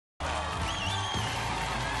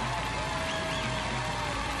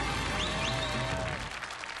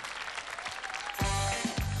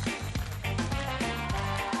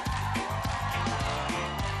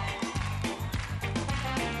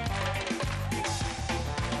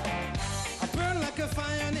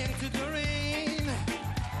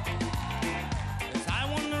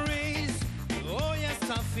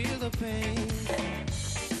pain.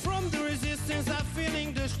 From the resistance, I'm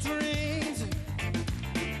feeling the strains.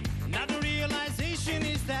 Now the realization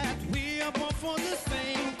is that we are born for the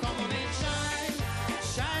same. Come on and shine,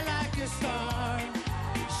 shine like a star,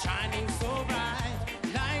 shining so bright,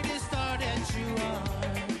 like the star that you are.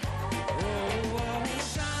 Oh, oh,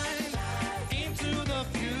 shine into the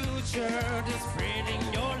future, just spreading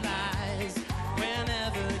your lies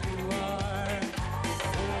whenever you are.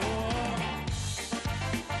 Oh.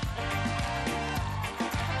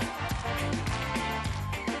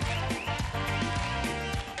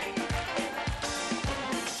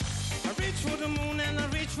 I reach for the moon and I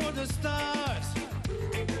reach for the stars,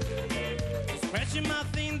 scratching my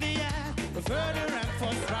thing the air, the further and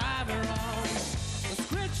forth driver on,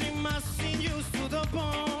 scratching my sinews to the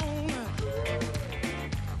bone,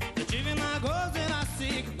 achieving my goals and I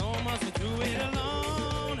seek no more to do it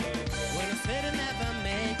alone. When I said I never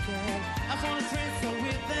make it, I found a friend so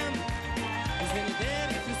with them, who's gonna dare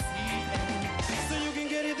if you see it, so you can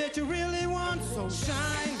get it that you really want. So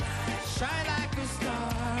shine, shine like a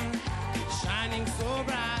star, shining so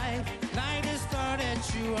bright, like the star that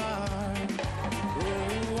you are.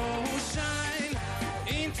 Oh, oh, shine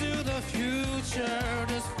into the future,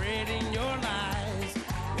 just spreading your lies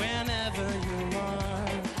whenever you are.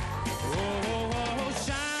 Oh, oh, oh,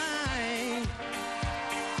 shine,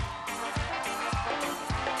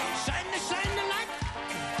 shine the light,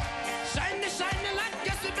 shine the light,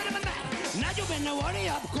 just a bit of a night. Now you've been a worry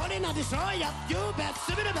up, calling a destroy up. You bet,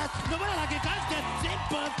 super the best, nobody like a constant.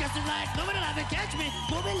 Simple, cause it's like nobody like to catch me.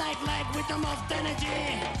 Moving like with the most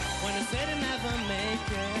energy. When I said I never make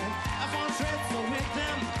it, I found threads so with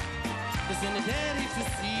them. Cause in the dead if you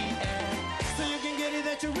see it, so you can get it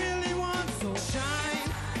that you really want. So shine,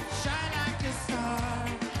 shine like a star,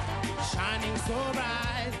 shining so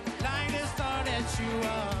bright, like the star that you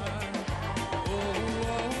are. Oh,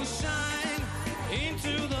 oh, shine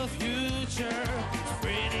into the future,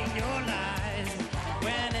 spreading your lies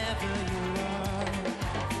whenever you are.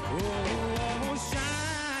 Oh, oh,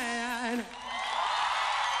 shine.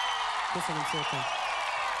 Köszönöm szépen.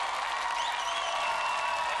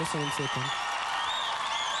 Köszönöm szépen.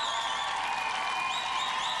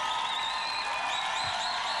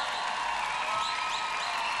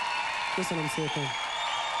 Köszönöm szépen.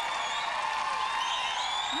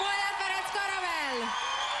 Molnár Ferenc Karamell!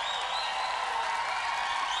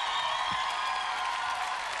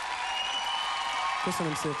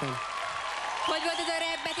 Köszönöm szépen. Hogy volt ez a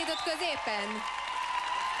rappet itt középen?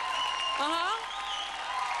 Aha.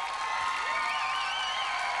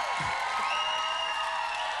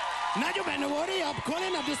 Now you better worry up,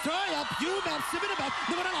 calling up, destroy up. You bet, sip it up.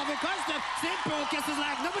 Nobody have a constant. Simple, guess it's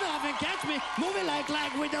like nobody have a catch me. Moving like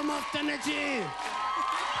with the most energy.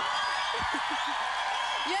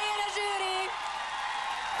 Jöjjön a zsűri!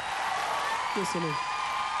 Köszönöm.